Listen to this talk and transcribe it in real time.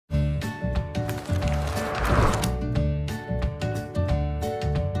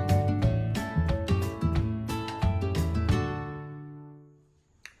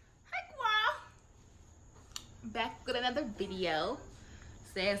with another video.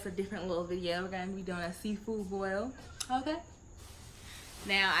 Today it's a different little video. We're gonna be doing a seafood boil. Okay.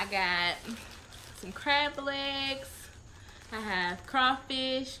 Now I got some crab legs. I have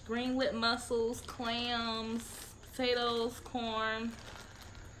crawfish, green lip mussels, clams, potatoes, corn.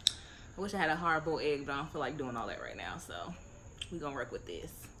 I wish I had a hard-boiled egg, but I don't feel like doing all that right now, so we're gonna work with this.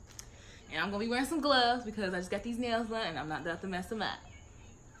 And I'm gonna be wearing some gloves because I just got these nails done and I'm not about to mess them up.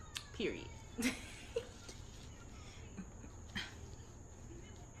 Period. These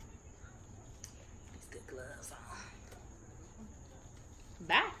good gloves on.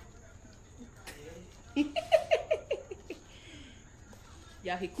 Bye.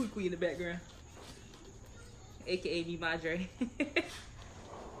 Y'all hear Kui in the background, aka me Madre.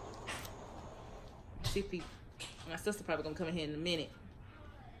 My sister probably gonna come in here in a minute,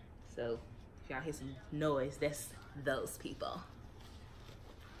 so if y'all hear some noise, that's those people.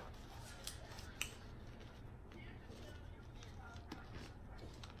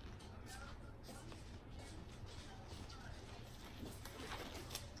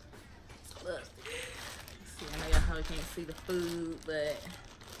 Look, see, I know y'all probably can't see the food, but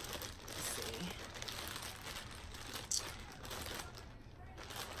let's see.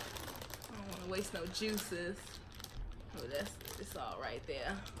 I don't want to waste no juices. Oh, it's all right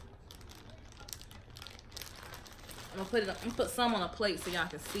there. I'm gonna put some on a plate so y'all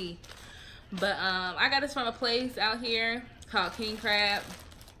can see. But I got this from a place out here called King Crab.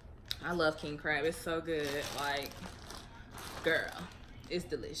 I love King Crab. It's so good. Like, girl, it's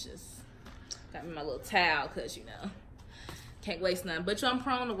delicious. Got me my little towel because, you know, can't waste nothing. But I'm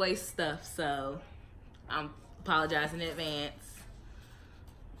prone to waste stuff, so I'm apologizing in advance.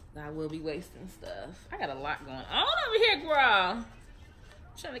 I will be wasting stuff. I got a lot going on over here, girl.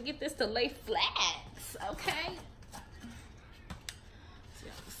 Trying to get this to lay flats, okay? So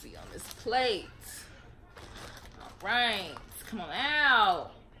y'all can see on this plate. All right, come on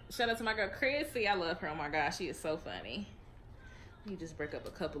out. Shout out to my girl Chrissy. I love her. Oh my gosh, she is so funny. You just break up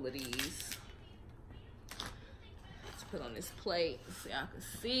a couple of these. Let's put on this plate so y'all can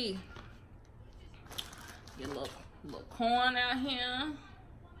see. Get a little corn out here.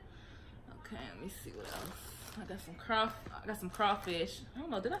 Okay, let me see what else. I got some crawfish. I don't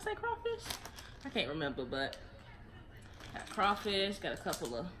know, did I say crawfish? I can't remember, but got crawfish, got a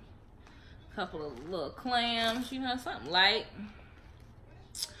couple of little clams, you know, something light.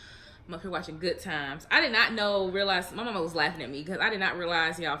 I'm up here watching Good Times. I did not realize, my mama was laughing at me because I did not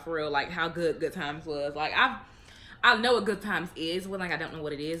realize, y'all, for real, like how good Good Times was. Like I know what Good Times is, well, like I don't know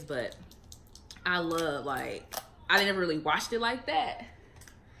what it is, but I love, like, I never really watched it like that.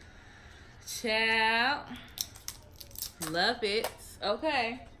 Child, love it.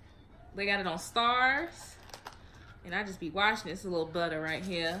 Okay, they got it on Stars, and I just be watching this. A little butter right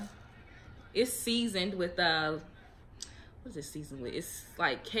here. It's seasoned with what's it seasoned with? It's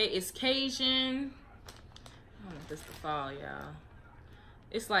like it's Cajun. I don't know if this the fall, y'all.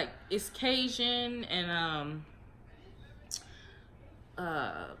 It's like it's Cajun and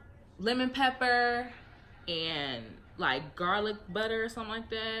lemon pepper and like garlic butter or something like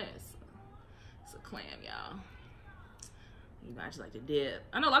that. It's a clam, y'all. You guys like to dip.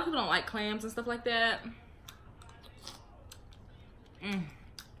 I know a lot of people don't like clams and stuff like that.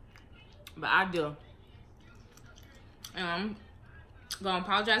 But I do. And I'm gonna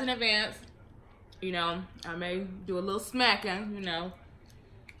apologize in advance. You know, I may do a little smacking, you know.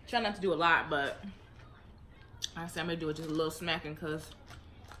 Try not to do a lot, but I say I'm gonna do it just a little smacking because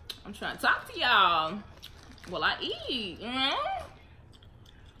I'm trying to talk to y'all while I eat, you know?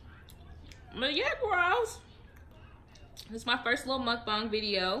 But yeah, girls, this is my first little mukbang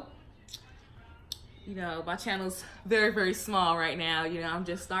video. You know, my channel's very, very small right now. You know, I'm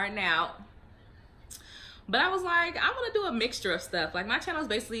just starting out. But I was like, I want to do a mixture of stuff. Like, my channel is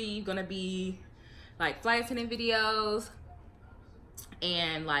basically going to be like flight attendant videos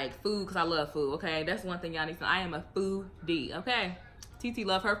and like food, because I love food, okay? That's one thing y'all need to know. I am a foodie, okay? TT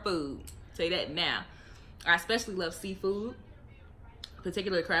love her food. Say that now. I especially love seafood,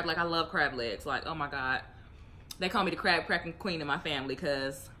 particularly crab. Like, I love crab legs. Like, oh my God. They call me the crab cracking queen in my family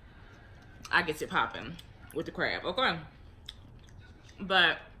because I get it popping with the crab, okay?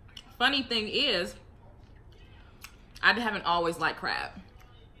 But funny thing is, I haven't always liked crab.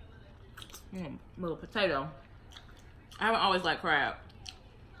 Little potato. I haven't always liked crab.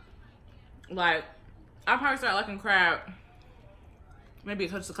 Like, I probably started liking crab maybe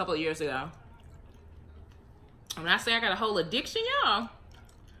just a couple of years ago. When I say I got a whole addiction, y'all,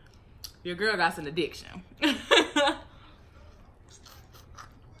 your girl got an addiction.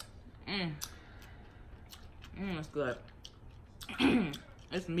 It's good.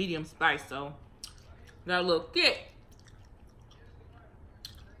 It's medium spice, so got a little kick.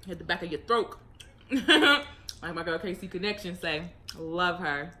 hit the back of your throat. Like my girl KC Connection say, love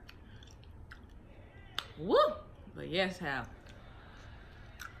her. Woo! But yes, how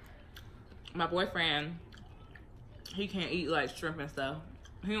my boyfriend, he can't eat like shrimp and stuff.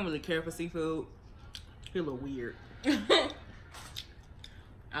 He don't really care for seafood. He a little weird.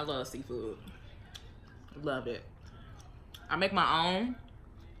 I love seafood. Love it. I make my own.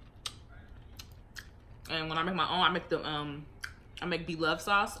 And when I make my own, I make the I make beloved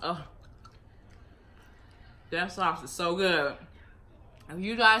sauce. Oh, that sauce is so good. If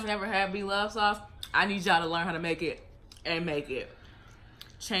you guys never had beloved sauce, I need y'all to learn how to make it and make it.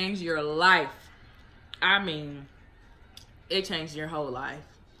 Change your life. I mean, it changed your whole life.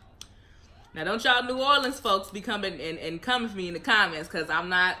 Now, don't y'all New Orleans folks be coming and coming for me in the comments, because I'm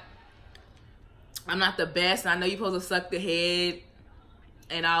not the best. I know you're supposed to suck the head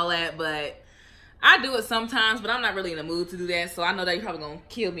and all that, but I do it sometimes, but I'm not really in the mood to do that. So I know that you're probably going to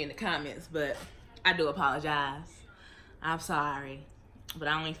kill me in the comments, but I do apologize. I'm sorry, but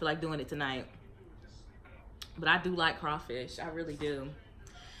I don't even feel like doing it tonight. But I do like crawfish. I really do.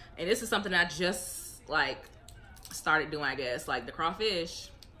 And this is something I just, like, started doing, I guess. Like, the crawfish.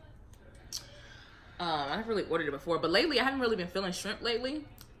 I never really ordered it before. But lately, I haven't really been feeling shrimp lately.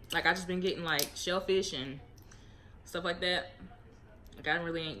 Like, I just been getting, like, shellfish and stuff like that. Like, I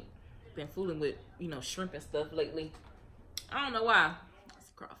really ain't been fooling with, you know, shrimp and stuff lately. I don't know why.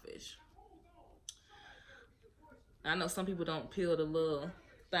 It's crawfish. I know some people don't peel the little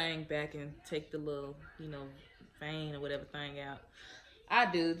thing back and take the little, you know, vein or whatever thing out. I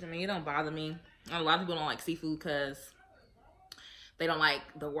do. I mean, it don't bother me. A lot of people don't like seafood because they don't like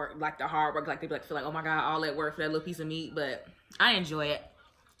the work, like the hard work. Like they feel like, oh my God, all that work for that little piece of meat. But I enjoy it.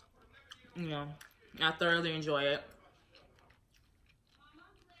 You know, I thoroughly enjoy it.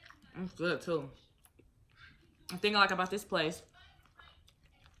 It's good too. The thing I like about this place,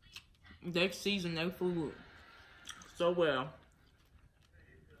 they season their food so well.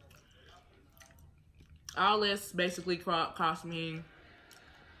 All this basically cost me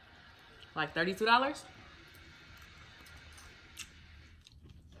like $32. I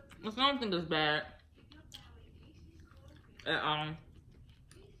don't think it's bad.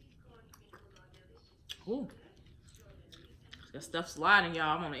 Ooh, that stuff sliding,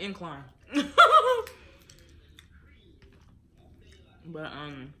 y'all. I'm on an incline. But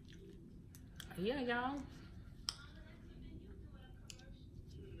yeah, y'all.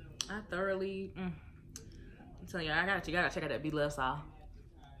 I thoroughly. I'm telling you, you gotta check out that beloved sauce.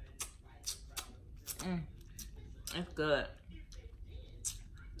 It's good.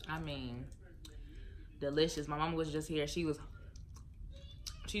 I mean, delicious. My mama was just here. She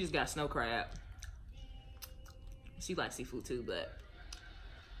just got snow crab. She likes seafood too, but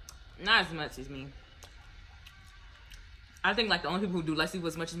not as much as me. I think like the only people who do like seafood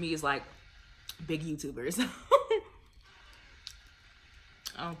as much as me is like big YouTubers.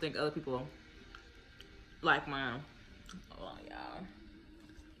 I don't think other people like mine. Oh, y'all.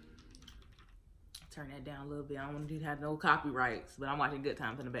 Turn that down a little bit. I don't want to have no copyrights, but I'm watching Good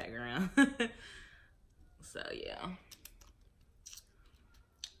Times in the background. So yeah.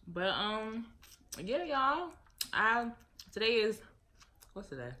 But yeah, y'all. Today is, what's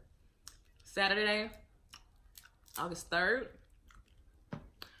today? Saturday, August 3rd.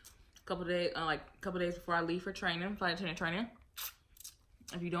 Couple days before I leave for training, flight attendant training.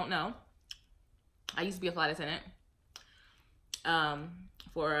 If you don't know, I used to be a flight attendant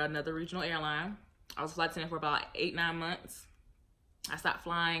for another regional airline. I was a flight attendant for about 8-9 months. I stopped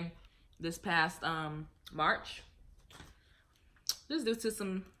flying this past March, just due to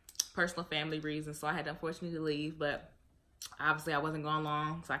some personal family reasons. So I had to unfortunately leave, but obviously I wasn't gone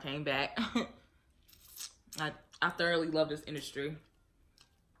long, so I came back. I thoroughly love this industry,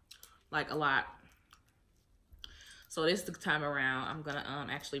 like a lot. So this time around, I'm gonna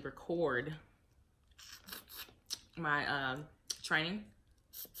actually record my training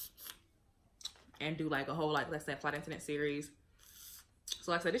and do like a whole, like, let's say, flight attendant series.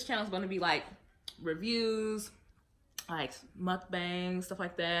 So like I said, this channel is gonna be like reviews, like mukbang, stuff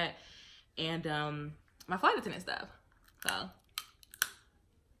like that, and my flight attendant stuff. So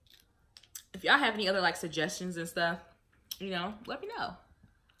if y'all have any other like suggestions and stuff, you know, let me know.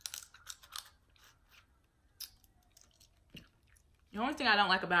 The only thing I don't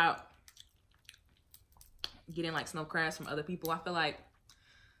like about getting like snow crabs from other people, I feel like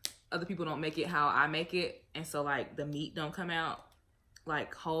other people don't make it how I make it, and so like the meat don't come out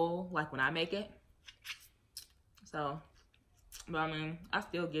like whole like when I make it. So, but I mean, I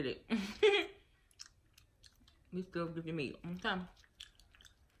still get it. We still give you meat. Okay.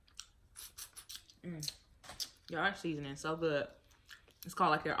 Y'all, seasoning so good. It's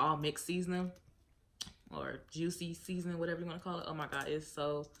called like their all mixed seasoning or juicy seasoning, whatever you want to call it. Oh my God, it's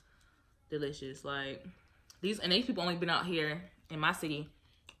so delicious. Like these people only been out here in my city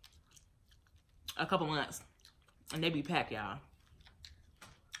a couple months, and they be packed, y'all.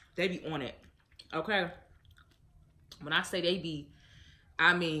 They be on it, okay? When I say they be,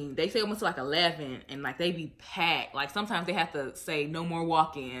 I mean, they say almost to like 11, and like they be packed. Like sometimes they have to say no more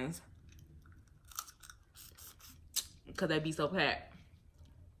walk-ins because they be so packed.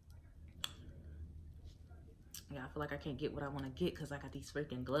 Yeah, I feel like I can't get what I want to get because I got these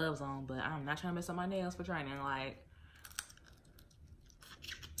freaking gloves on, but I'm not trying to mess up my nails for training. Like,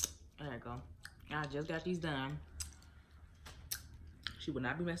 there you go. I just got these done. She would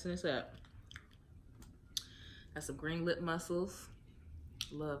not be messing this up. Got some green lip mussels.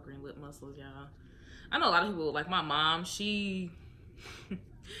 Love green lip mussels, y'all. I know a lot of people, like my mom, she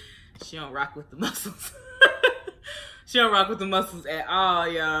don't rock with the mussels. She don't rock with the mussels at all,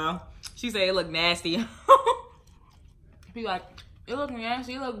 y'all. She say it look nasty. Be like, it look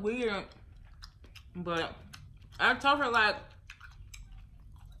nasty, it look weird. But I told her, like,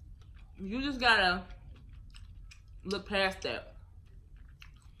 you just gotta look past that.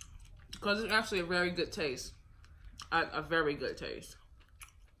 Because it's actually a very good taste. A very good taste.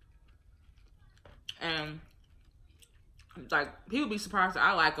 And, like, people be surprised that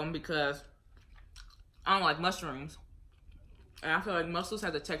I like them because I don't like mushrooms. And I feel like mussels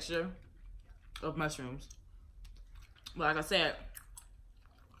have the texture of mushrooms. But like I said,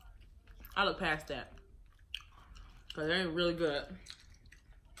 I look past that. Because they're really good.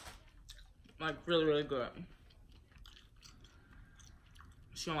 Like, really, really good.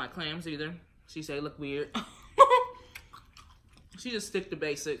 She don't like clams either. She say look weird. She just stick to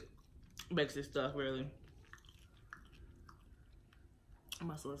basic stuff, really.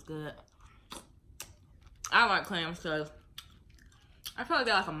 Mussel is good. I like clams because I feel like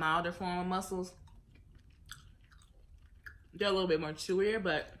they're like a milder form of mussels. They're a little bit more chewier,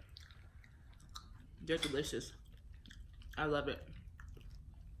 but they're delicious. I love it.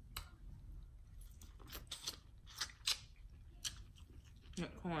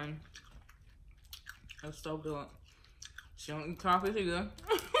 That corn. That's so good. She don't eat crawfish either.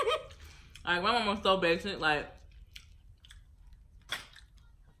 Like, my mama's so basic. Like,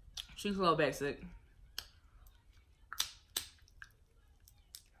 she's so basic.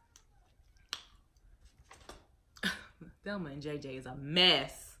 Thelma and JJ is a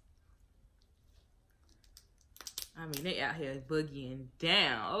mess. I mean, they out here boogieing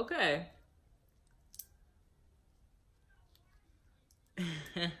down. Okay.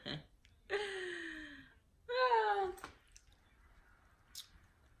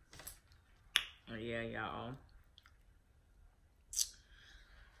 Oh, yeah, y'all.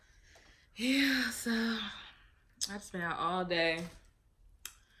 Yeah, so I just been out all day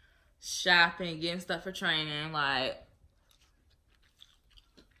shopping, getting stuff for training. Like,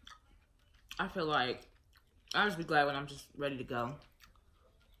 I feel like I'll just be glad when I'm just ready to go.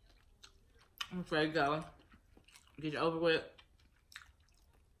 I'm just ready to go. Get it over with.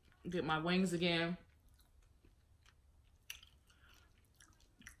 Get my wings again.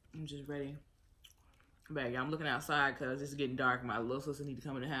 I'm just ready. But yeah, I'm looking outside because it's getting dark. My little sister need to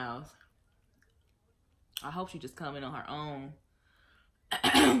come in the house. I hope she just come in on her own.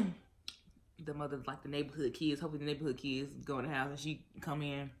 The mother, like the neighborhood kids. Hopefully the neighborhood kids go in the house and she come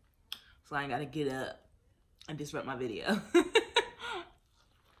in. So I ain't got to get up and disrupt my video.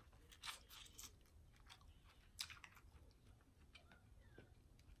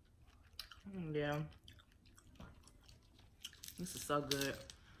 Yeah. This is so good.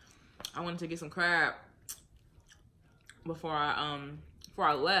 I wanted to get some crab before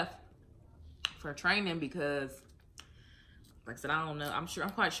I left for training because, like I said, I don't know. I'm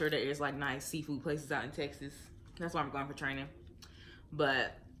quite sure there is like nice seafood places out in Texas. That's why I'm going for training.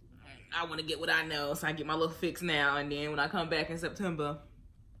 But I want to get what I know, so I get my little fix now, and then when I come back in September,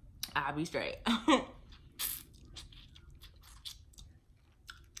 I'll be straight.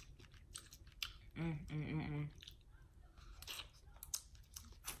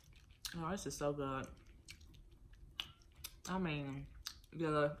 Oh, this is so good. I mean,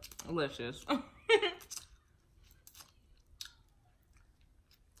 delicious. Oh,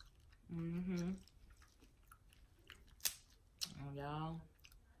 y'all.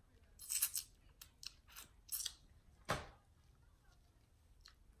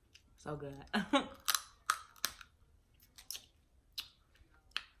 So good.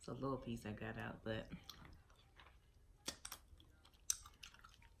 It's a little piece I got out, but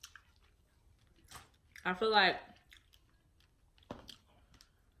I feel like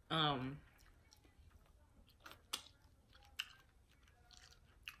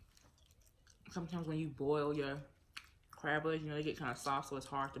sometimes when you boil your crab legs, you know, they get kind of soft, so it's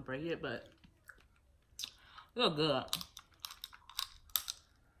hard to break it, but they're good.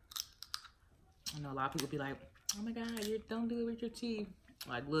 I know a lot of people be like, oh my God, you don't do it with your teeth.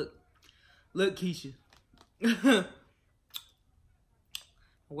 Like, look, Keisha.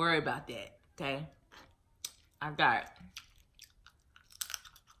 Worry about that, okay? I got it.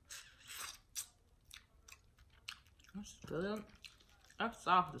 That's good. That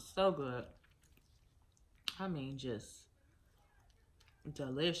sauce is so good. I mean, just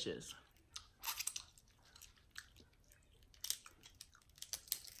delicious.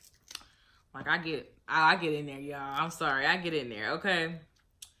 Like, I get in there, y'all. I'm sorry, I get in there, okay?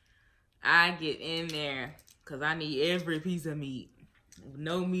 I get in there because I need every piece of meat.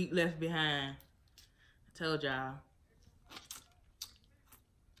 No meat left behind. I told y'all.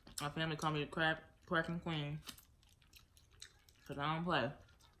 My family call me the cracking queen. Because I don't play.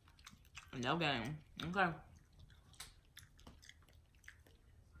 No game. Okay.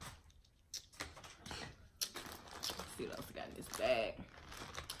 Let's see what else we got in this bag.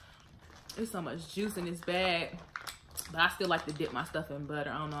 There's so much juice in this bag. But I still like to dip my stuff in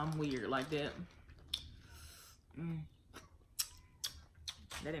butter. I don't know, I'm weird like that.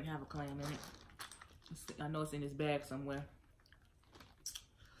 That didn't have a clam in it. I know it's in this bag somewhere.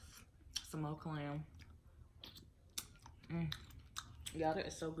 Some more clam. Y'all, that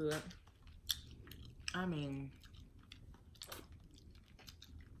is so good. I mean,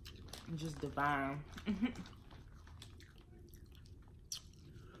 just divine. I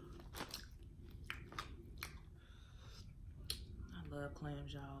love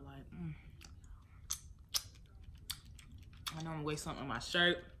clams, y'all. Like, I know I'm gonna waste something on my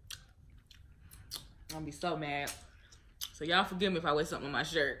shirt. I'm gonna be so mad. So y'all forgive me if I waste something on my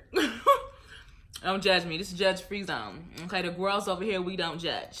shirt. Don't judge me. This is judge-free zone. Okay, the girls over here, we don't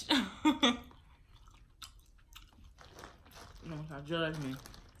judge. Don't judge me.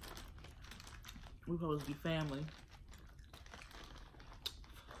 We supposed to be family.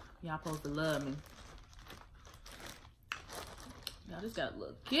 Y'all supposed to love me. Now this got a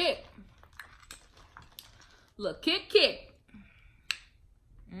little kick. Little kick.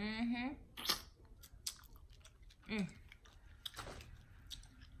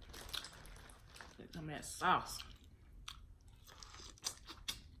 Some of that sauce.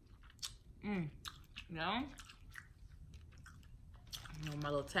 You know? My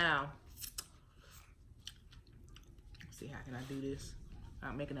little towel. Let's see, how can I do this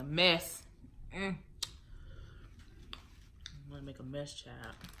without making a mess? I'm gonna make a mess,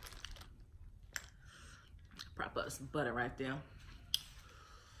 child. Prop up some butter right there.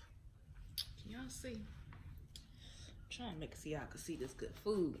 Can y'all see? I'm trying to make it so y'all can see this good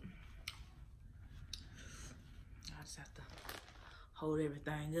food. I just have to hold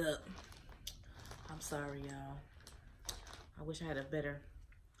everything up. I'm sorry, y'all. I wish I had a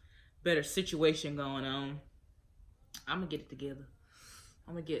better situation going on. I'm gonna get it together.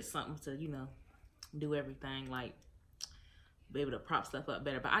 I'm gonna get something to, you know, do everything, like be able to prop stuff up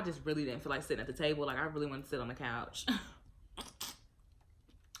better. But I just really didn't feel like sitting at the table. Like, I really wanted to sit on the couch.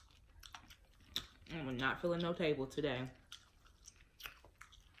 I'm not feeling no table today.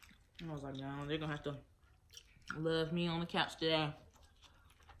 I was like, no, they're gonna have to love me on the couch today.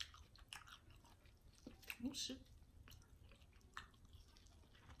 Oh, shit.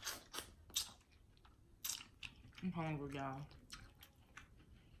 I'm hungry, y'all.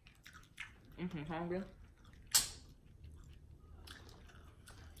 Hungry.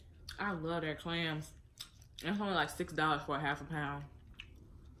 I love their clams. It's only like $6 for a half a pound.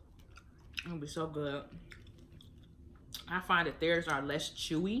 It'll be so good. I find that theirs are less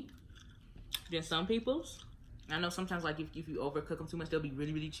chewy than some people's. I know sometimes, like, if you overcook them too much, they'll be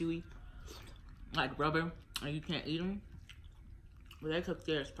really, really chewy, like rubber, and you can't eat them. But they cook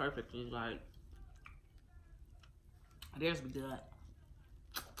theirs perfectly. Like, theirs be good.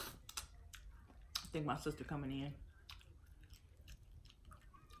 I think my sister coming in.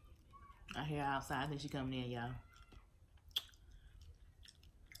 I hear her outside. I think she coming in, y'all.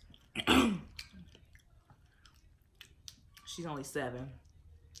 She's only 7.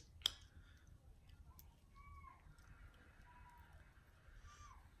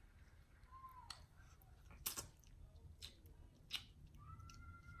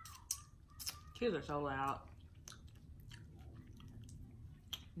 Kids are so loud.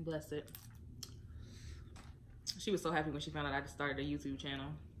 Bless it. She was so happy when she found out I started a YouTube channel.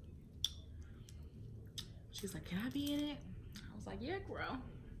 She's like, can I be in it? I was like, yeah, girl.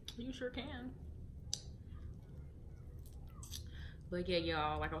 You sure can. But yeah,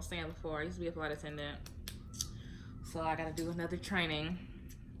 y'all, like I was saying before, I used to be a flight attendant. So I gotta do another training.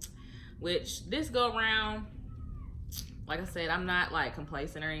 which this go around, like I said, I'm not like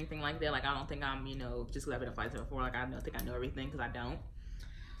complacent or anything like that. Like I don't think I'm, you know, just because I've been a flight attendant before, like I don't think I know everything, because I don't.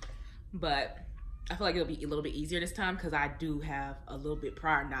 But I feel like it'll be a little bit easier this time because I do have a little bit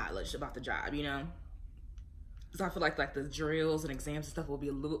prior knowledge about the job, you know. So I feel like the drills and exams and stuff will be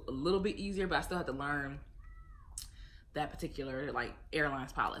a little bit easier, but I still have to learn that particular like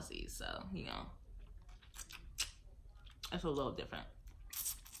airlines policies. So, you know, that's a little different.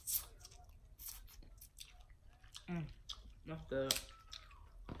 That's good.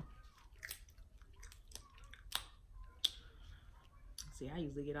 See, I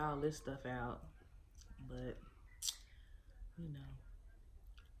usually get all this stuff out, but you know,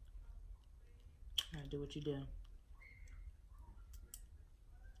 gotta do what you do.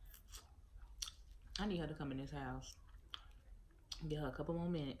 I need her to come in this house. Get her a couple more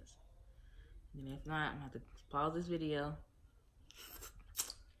minutes. And if not, I'm gonna have to pause this video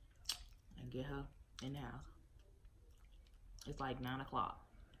and get her in the house. It's like 9 o'clock.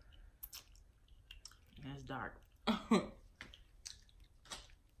 And it's dark.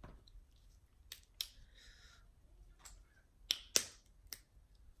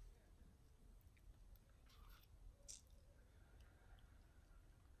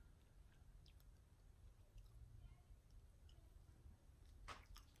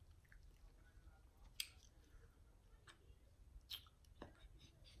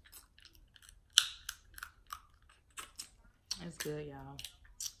 It's good, y'all.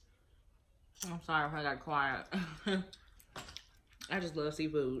 I'm sorry if I got quiet. I just love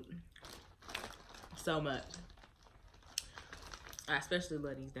seafood so much. I especially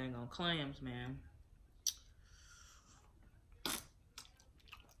love these dang on clams, man.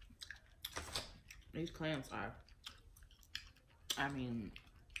 These clams are, I mean,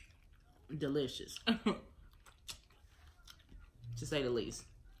 delicious, to say the least.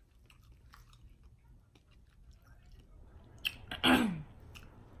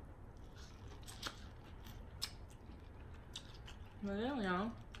 But yeah,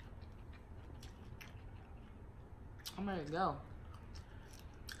 y'all, I'm ready to go.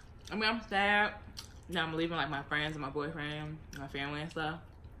 I mean, I'm sad that I'm leaving like my friends and my boyfriend, my family and stuff.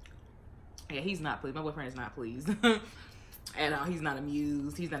 Yeah, he's not pleased. My boyfriend is not pleased at all. He's not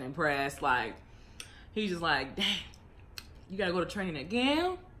amused. He's not impressed. Like, he's just like, dang, you gotta go to training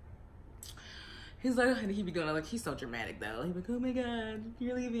again? He's like, and he be going like, he's so dramatic though. He's like, oh my God,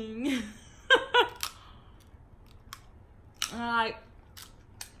 you're leaving. Like,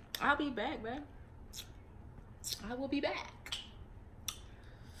 I'll be back, man. I will be back.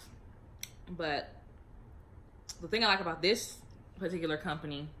 But the thing I like about this particular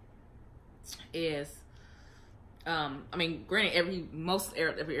company is, I mean, granted, every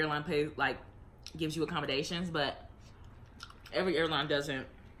airline pays, like, gives you accommodations, but every airline doesn't,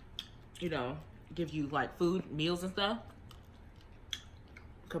 you know, give you like food, meals and stuff.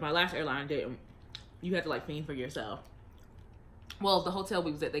 Cause my last airline didn't. You had to like fend for yourself. Well, the hotel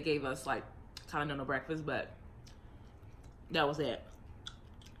we was at, they gave us like continental breakfast, but that was it.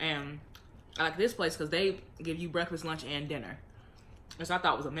 And I like this place because they give you breakfast, lunch, and dinner, which I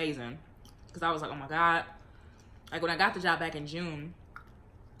thought was amazing. Because I was like, oh my God. Like when I got the job back in June,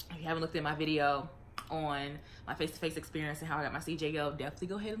 if you haven't looked at my video on my face-to-face experience and how I got my CJO, definitely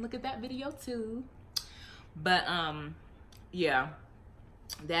go ahead and look at that video too. But yeah,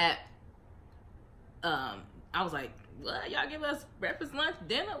 that I was like, what? Y'all give us breakfast, lunch,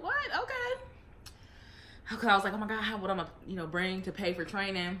 dinner? What? Okay. Okay, I was like, oh my God, what I'm gonna, you know, bring to pay for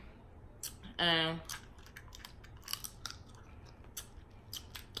training. And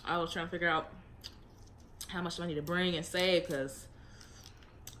I was trying to figure out how much do I need to bring and save, because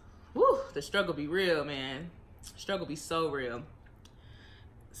whew, the struggle be real, man. Struggle be so real.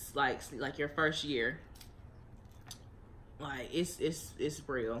 It's like your first year. Like it's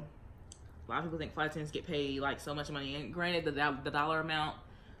real. A lot of people think flight attendants get paid like so much money, and granted the dollar amount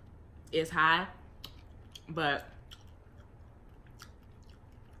is high, but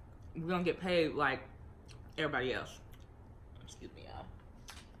we're gonna get paid like everybody else. Excuse me, y'all.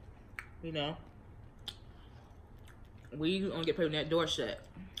 You know, we gonna get paid when that door shut,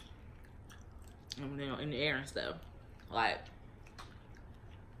 and, you know, in the air and stuff. Like,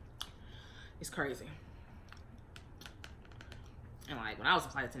 it's crazy. And like when I was a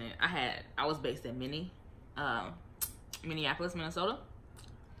flight attendant, I was based in Minneapolis, Minnesota.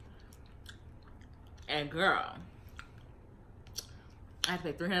 And girl, I had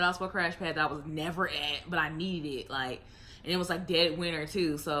to pay $300 for a crash pad that I was never at, but I needed it. Like, and it was like dead winter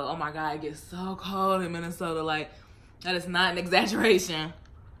too. So, oh my God, it gets so cold in Minnesota. Like, that is not an exaggeration.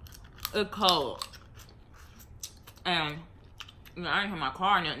 It's cold. And you know, I didn't have my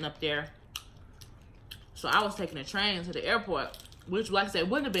car or nothing up there. So I was taking a train to the airport, which, like I said,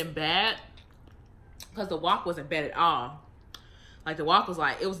 wouldn't have been bad because the walk wasn't bad at all. Like, the walk was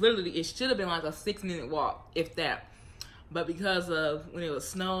like, it was literally, it should have been like a 6-minute walk, if that. But because of when it was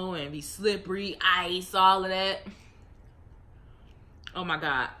snow and be slippery, ice, all of that. Oh my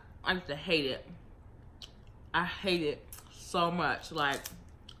God, I used to hate it. I hate it so much. Like,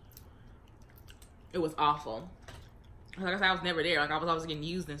 it was awful. Like I said, I was never there. Like, I was always getting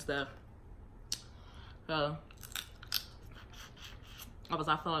used and stuff. So, I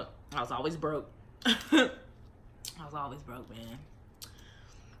felt like I was always broke. I was always broke, man.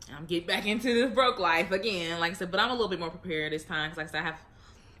 And I'm getting back into this broke life again, like I said, but I'm a little bit more prepared this time, because like I said,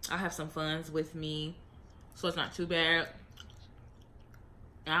 I have some funds with me, so it's not too bad.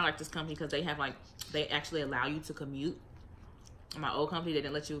 And I like this company because they have, like, they actually allow you to commute. In my old company, they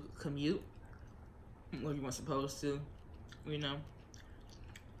didn't let you commute. Well, you weren't supposed to, you know.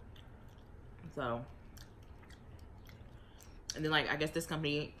 So, and then, like, I guess this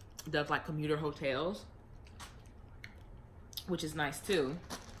company does, like, commuter hotels, which is nice too,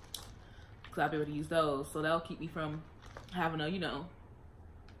 because I'll be able to use those. So that'll keep me from having to, you know,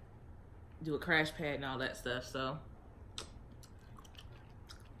 do a crash pad and all that stuff. So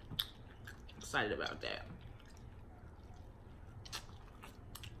excited about that.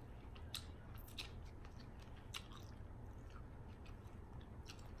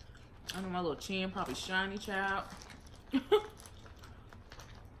 I know my little chin probably shiny, child.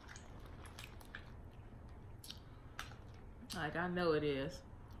 Like, I know it is.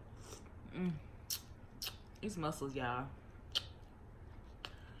 These mussels, y'all.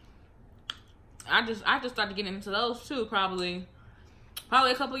 I just started getting into those too, probably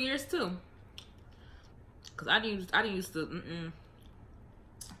a couple years too. Cause I didn't used to.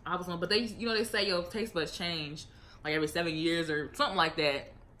 I was on, but they, you know, they say your taste buds change like every 7 years or something like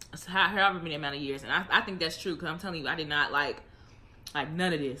that. It's however many amount of years, and I think that's true. Cause I'm telling you, I did not like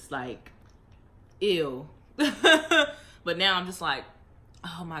none of this. Like, ew. But now I'm just like,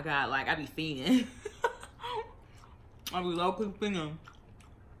 oh my God, like, I be fiending. I be low-key fiending.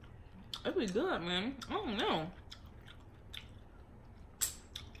 It be good, man. I don't know.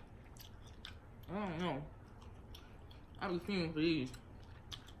 I be fiending for these.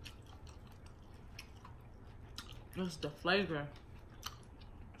 Just the flavor.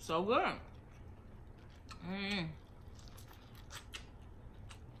 So good.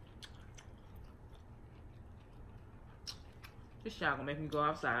 This shot gonna make me go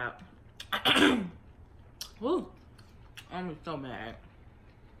outside. Woo! I'm so mad.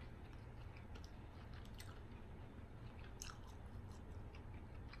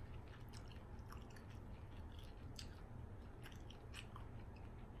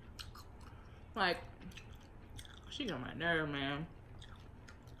 Like, she got my nerve, man.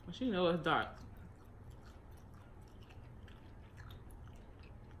 She know it's dark.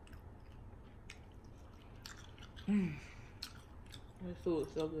 This food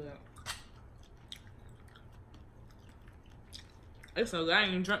is so good. It's so good. I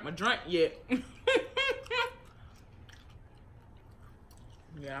ain't even drunk my drink yet.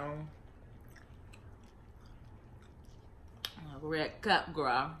 Yeah. Red cup,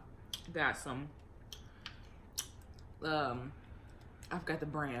 girl. Got some. I forgot the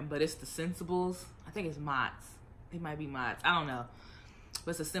brand, but it's the Sensibles. I think it's Mott's. It might be Mott's. I don't know.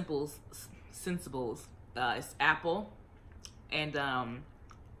 But it's the Sensibles. It's apple and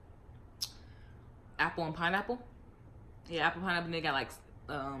apple and pineapple. Yeah, apple, pineapple, and they got like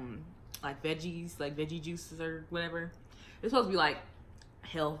veggies, like veggie juices or whatever. It's supposed to be like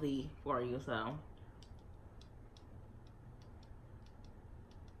healthy for you, so.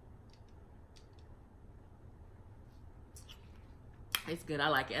 It's good. I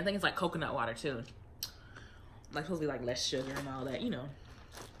like it. I think it's like coconut water too. Like, supposed to be like less sugar and all that, you know,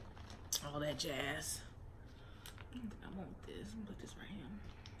 all that jazz. I want this. I'm gonna put this right here.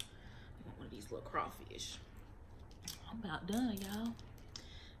 I want one of these little crawfish. I'm about done, y'all.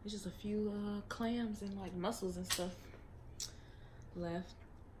 It's just a few clams and like mussels and stuff left.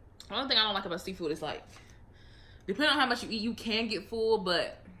 The only thing I don't like about seafood is, like, depending on how much you eat, you can get full,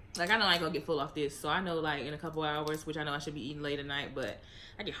 but like, I know I ain't gonna get full off this, so I know, like, in a couple hours, which I know I should be eating late at night, but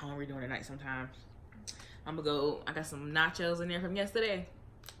I get hungry during the night sometimes. I'm gonna go, I got some nachos in there from yesterday.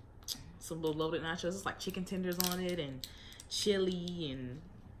 Some little loaded nachos. It's like chicken tenders on it and chili and,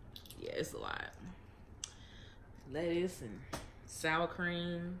 yeah, it's a lot. Lettuce and sour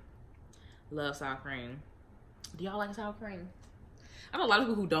cream. Love sour cream. Do y'all like sour cream? I know a lot of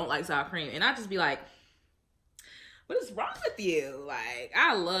people who don't like sour cream, and I just be like, what is wrong with you? Like,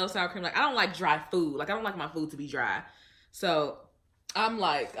 I love sour cream. Like, I don't like dry food. Like, I don't like my food to be dry. So, I'm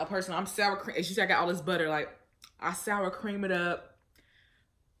like a person, I'm sour cream. It's just I got all this butter. Like, I sour cream it up.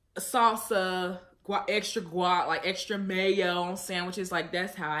 Salsa, extra guac, like extra mayo on sandwiches. Like,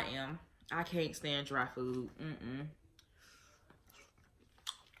 that's how I am. I can't stand dry food.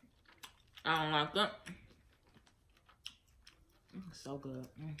 I don't like that. So good.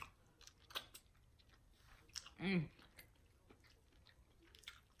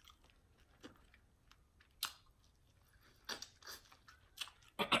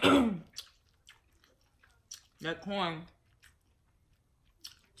 That corn,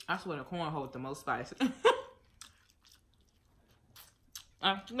 I swear the corn holds the most spice.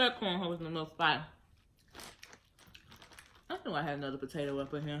 That corn holds the most spice. I knew I had another potato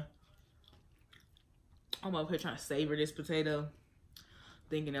up in here. I'm up here trying to savor this potato,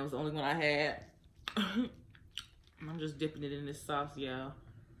 thinking that was the only one I had. I'm just dipping it in this sauce, y'all.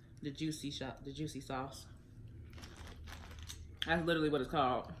 The juicy sauce. That's literally what it's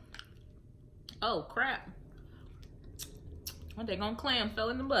called. Oh crap! One day gonna clam fell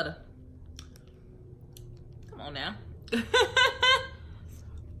in the butter. Come on now.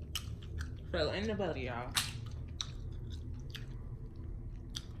 Fell in the butter, y'all.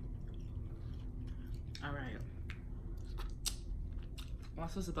 All right. My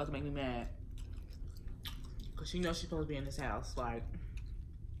sister's about to make me mad. Cause she knows she's supposed to be in this house. Like,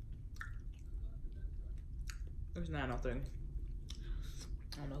 there's 903.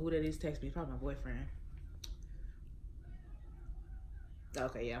 I don't know who that is. Text me. It's probably my boyfriend.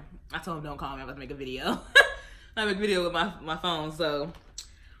 Okay, yeah. I told him don't call me. I'm about to make a video. I make a video with my phone, so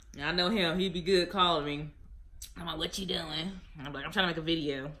I know him. He'd be good calling me. I'm like, what you doing? And I'm like, I'm trying to make a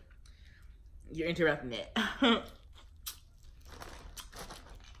video. You're interrupting it.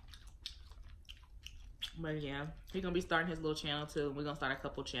 But yeah, he's gonna be starting his little channel too. We're gonna start a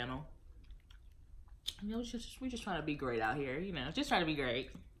couple channel. You know, we're just trying to be great out here. You know, just trying to be great.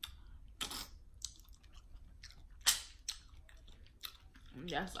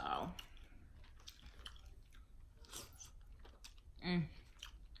 That's all.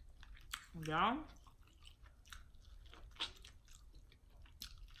 Y'all.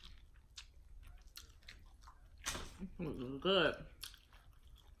 Good.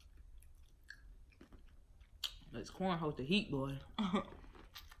 This corn holds the heat, boy.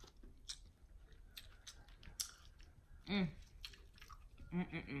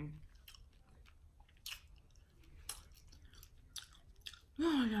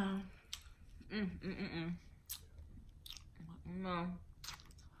 Oh, y'all. No.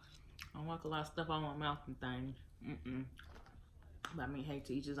 I want a lot of stuff on my mouth and things. But I mean, hey,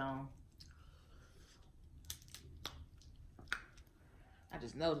 to each his own. I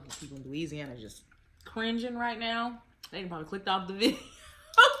just know the people in Louisiana are just cringing right now. They probably clicked off the video.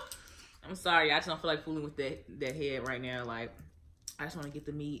 I'm sorry, I just don't feel like fooling with that head right now. Like, I just want to get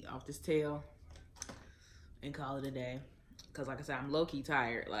the meat off this tail and call it a day. Cause like I said, I'm low-key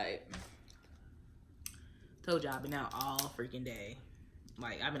tired. Like, told y'all I've been out all freaking day.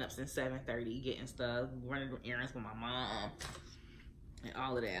 Like, I've been up since 7:30 getting stuff, running errands with my mom, and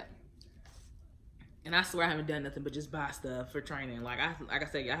all of that. And I swear I haven't done nothing but just buy stuff for training. Like I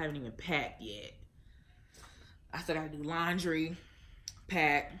said, I haven't even packed yet. I still gotta do laundry,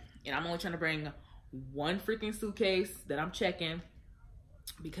 pack, and I'm only trying to bring one freaking suitcase that I'm checking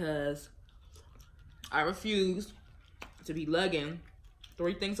because I refuse to be lugging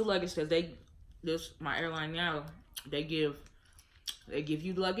 3 things of luggage because my airline now, they give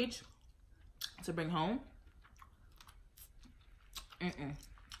you luggage to bring home. You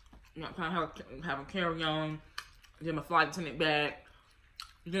know, kind of have a carry-on, then my flight attendant bag,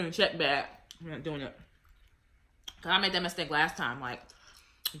 then a check bag. I'm not doing it. Cause I made that mistake last time. Like,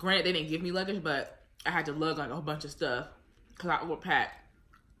 granted, they didn't give me luggage, but I had to lug like a whole bunch of stuff because I overpacked.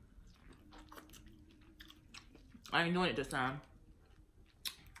 I ain't doing it this time.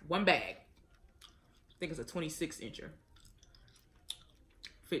 One bag. I think it's a 26-incher.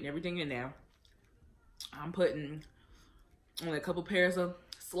 Fitting everything in there. I'm putting only a couple pairs of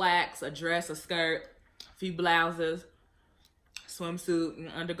slacks, a dress, a skirt, a few blouses, swimsuit and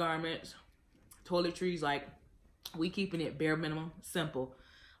undergarments, toiletries. Like, we keeping it bare minimum, simple.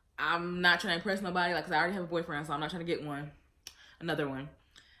 I'm not trying to impress nobody. Like, 'cause I already have a boyfriend, so I'm not trying to get another one.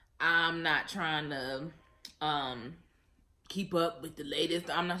 I'm not trying to keep up with the latest.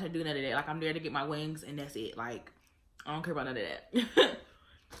 I'm not trying to do none of that. Like, I'm there to get my wings and that's it. Like, I don't care about none of that.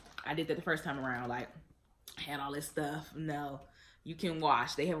 I did that the first time around. Like, I had all this stuff. No, you can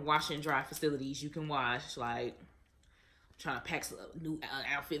wash. They have wash and dry facilities. You can wash. Like, I'm trying to pack a new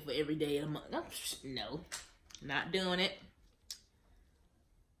outfit for every day of the month. No, not doing it.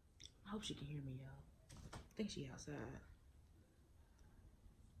 I hope she can hear me, y'all. I think she outside.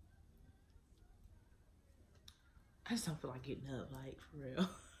 I just don't feel like getting up, like, for real.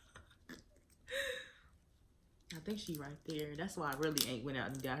 I think she right there. That's why I really ain't went out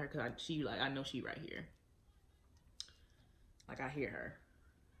and got her, because I know she right here. Like, I hear her.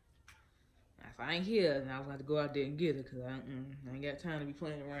 If I ain't here, then I was going to go out there and get her, because I ain't got time to be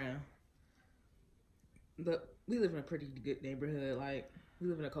playing around. But we live in a pretty good neighborhood. Like, we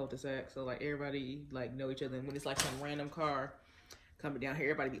live in a cul-de-sac, so, like, everybody, like, know each other. And when it's, like, some random car coming down here,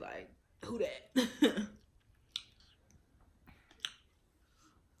 everybody be like, who that?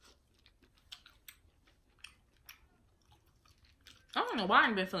 I don't know why I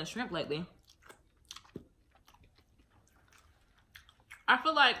ain't been feeling shrimp lately. I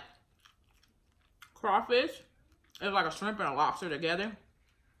feel like crawfish is like a shrimp and a lobster together.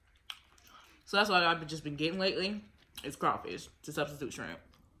 So that's what I've just been getting lately. It's crawfish to substitute shrimp.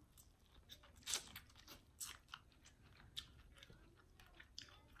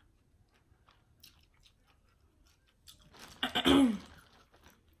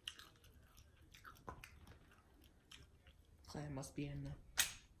 Clam must be in there.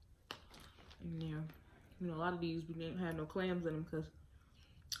 You know, a lot of these we didn't have no clams in them because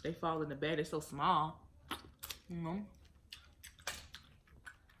they fall in the bag. They're so small. You know,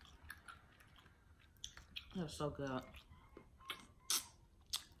 they're so good.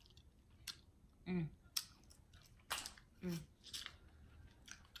 Mm. Mm.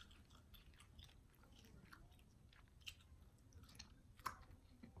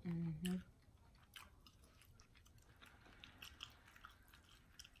 Mm-hmm.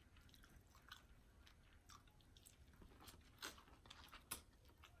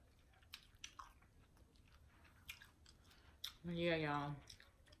 Yeah, y'all.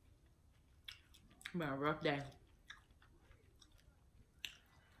 Been a rough day.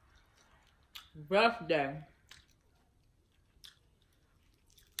 Rough day.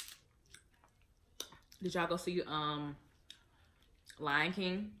 Did y'all go see Lion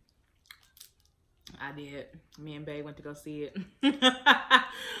King? I did. Me and Bae went to go see it.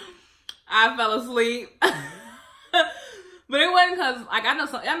 I fell asleep. But it wasn't because, like, I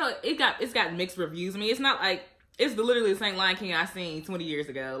know it's got mixed reviews. I mean, it's not like it's literally the same Lion King I seen 20 years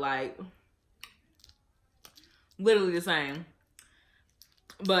ago. Like, literally the same.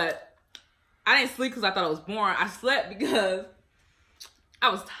 But I didn't sleep because I thought it was boring. I slept because I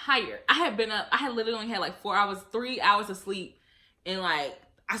was tired. I had been up. I had literally only had like 3 hours of sleep in, like,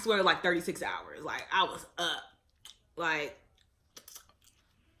 I swear, like 36 hours. Like, I was up. Like,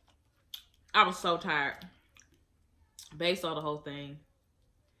 I was so tired. Bae saw the whole thing.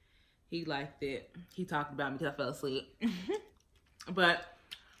 He liked it. He talked about me because I fell asleep. But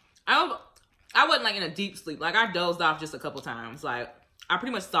I wasn't, like, in a deep sleep. Like, I dozed off just a couple times. Like, I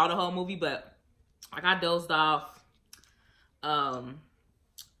pretty much saw the whole movie, but, like, I dozed off.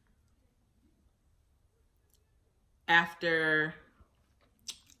 After,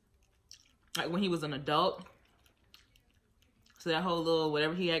 like, when he was an adult. So that whole little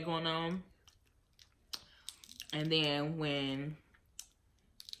whatever he had going on. And then when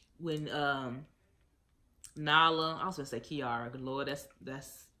Nala, I was gonna say Kiara, good Lord,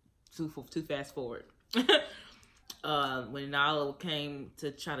 that's too fast forward. When Nala came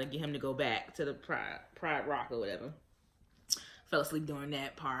to try to get him to go back to the Pride Rock or whatever, fell asleep during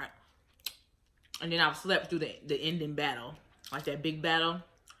that part. And then I slept through the ending battle, like that big battle.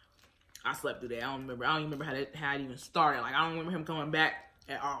 I slept through that. I don't even remember how it even started. Like, I don't remember him coming back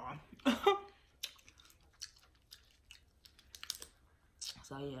at all.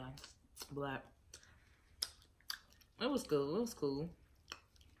 So yeah, but it was cool. It was cool.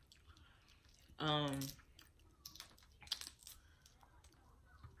 I'm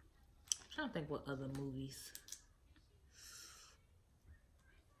trying to think what other movies.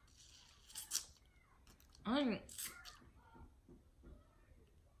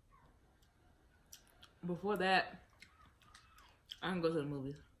 Before that, I didn't go to the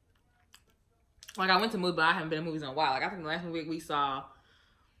movies. Like, I went to movies, but I haven't been to movies in a while. Like, I think the last movie we saw,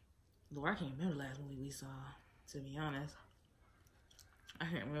 Lord, I can't remember the last movie we saw, to be honest. I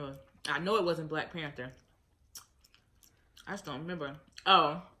can't remember. I know it wasn't Black Panther. I just don't remember.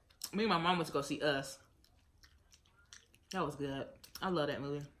 Oh, me and my mom went to go see Us. That was good. I love that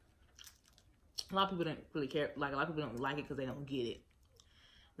movie. A lot of people didn't really care. Like, a lot of people don't like it because they don't get it.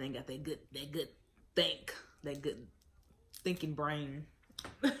 They ain't got that good thinking brain.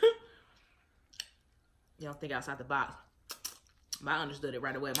 You don't think outside the box. But I understood it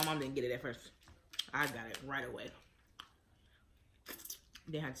right away. My mom didn't get it at first. I got it right away.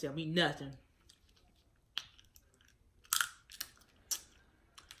 Didn't have to tell me nothing.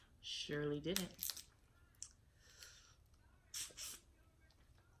 Surely didn't.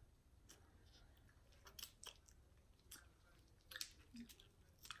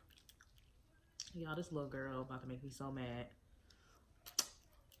 Y'all, this little girl about to make me so mad.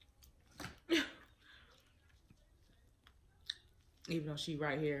 Even though she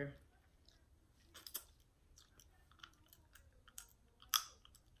right here.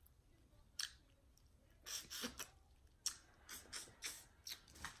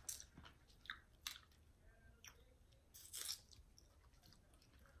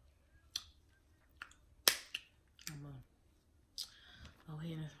 I'm gonna go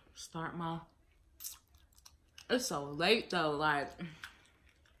ahead and start my... It's so late though, like...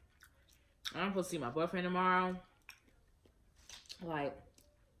 I'm supposed to see my boyfriend tomorrow. Like...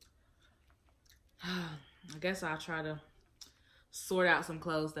 I guess I'll try to sort out some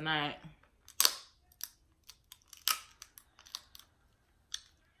clothes tonight.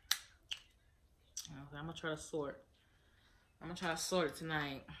 Okay, I'm gonna try to sort. I'm gonna try to sort it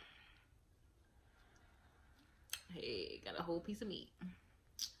tonight. Hey, got a whole piece of meat.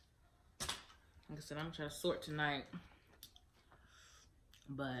 Like I said, I'm gonna try to sort tonight.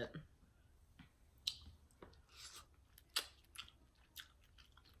 But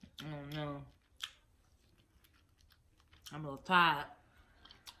I don't know. I'm a little tired.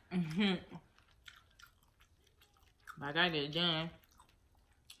 But I gotta get it done.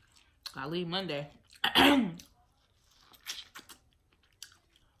 I leave Monday. I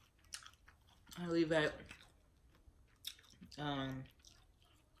leave at time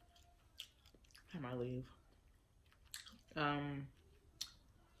I leave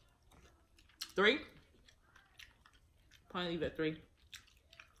 3. Probably leave at 3.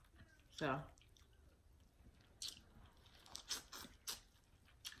 So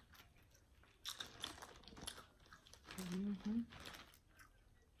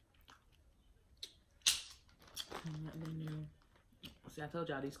see, I told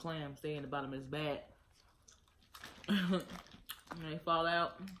y'all these clams, they in the bottom of this bag. They fall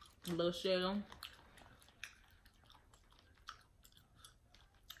out, a little shell.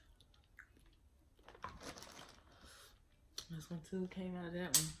 This one too came out of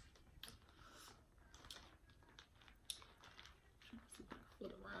that one.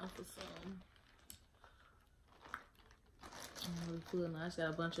 Put around for some. Really feeling nice. Got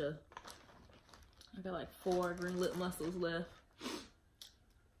a bunch of, I got like 4 green lip mussels left.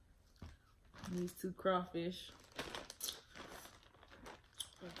 These 2 crawfish.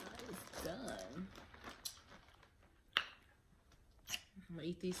 But that is done. I'm gonna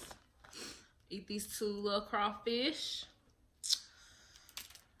eat these 2 little crawfish.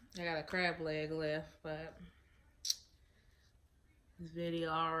 I got a crab leg left, but this video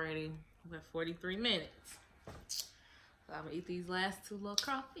already went 43 minutes. So I'm gonna eat these last 2 little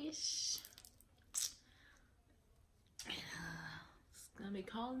crawfish. It's gonna be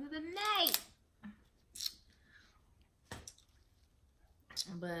calling it a night.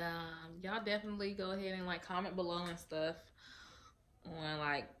 But y'all definitely go ahead and like comment below and stuff on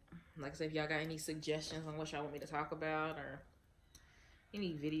like I said, if y'all got any suggestions on what y'all want me to talk about or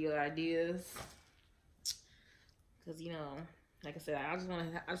any video ideas, because you know, like I said, I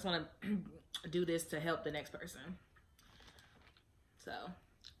just want to do this to help the next person. So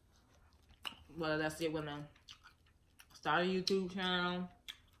whether that's it when I start a YouTube channel,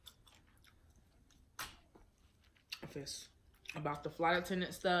 if it's about the flight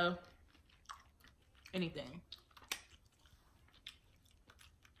attendant stuff, anything,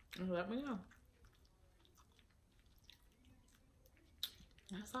 let me know.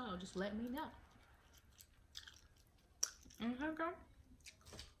 That's all. Just let me know. Okay, girl.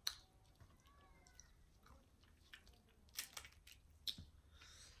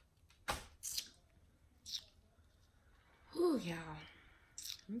 Ooh, y'all.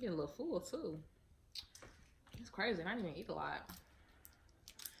 I'm getting a little full too. It's crazy. I didn't even eat a lot.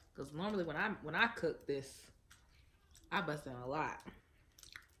 Cause normally when I cook this, I bust in a lot.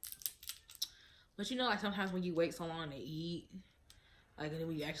 But you know, like sometimes when you wait so long to eat, like, and then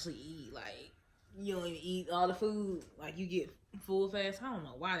when you actually eat, like, you don't even eat all the food. Like, you get full fast. I don't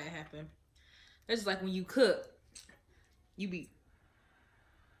know why that happened. It's just like when you cook, you be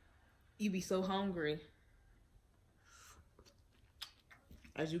so hungry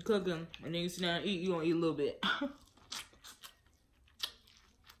as you cooking, and then you sit down and eat, you gonna eat a little bit.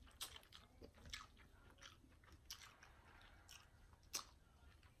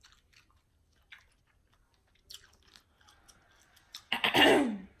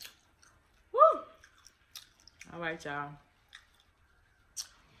 All right, y'all.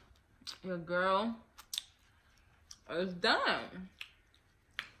 Your girl is done.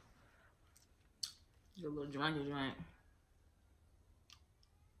 Get a little drink.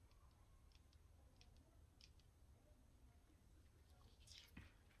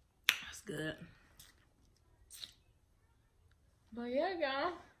 That's good. But yeah,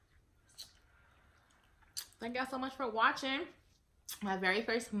 y'all. Thank y'all so much for watching my very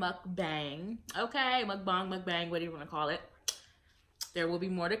first mukbang. Okay, mukbang, whatever you want to call it. There will be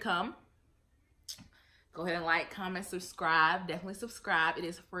more to come. Go ahead and like, comment, subscribe. Definitely subscribe. It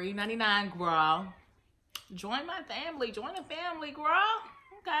is free 99, girl. Join my family. Join the family, girl.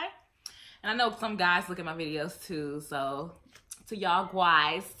 Okay. And I know some guys look at my videos too, so to y'all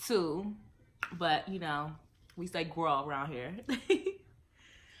guys too. But, you know, we say girl around here.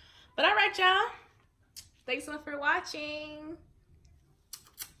 But all right, y'all. Thanks so much for watching.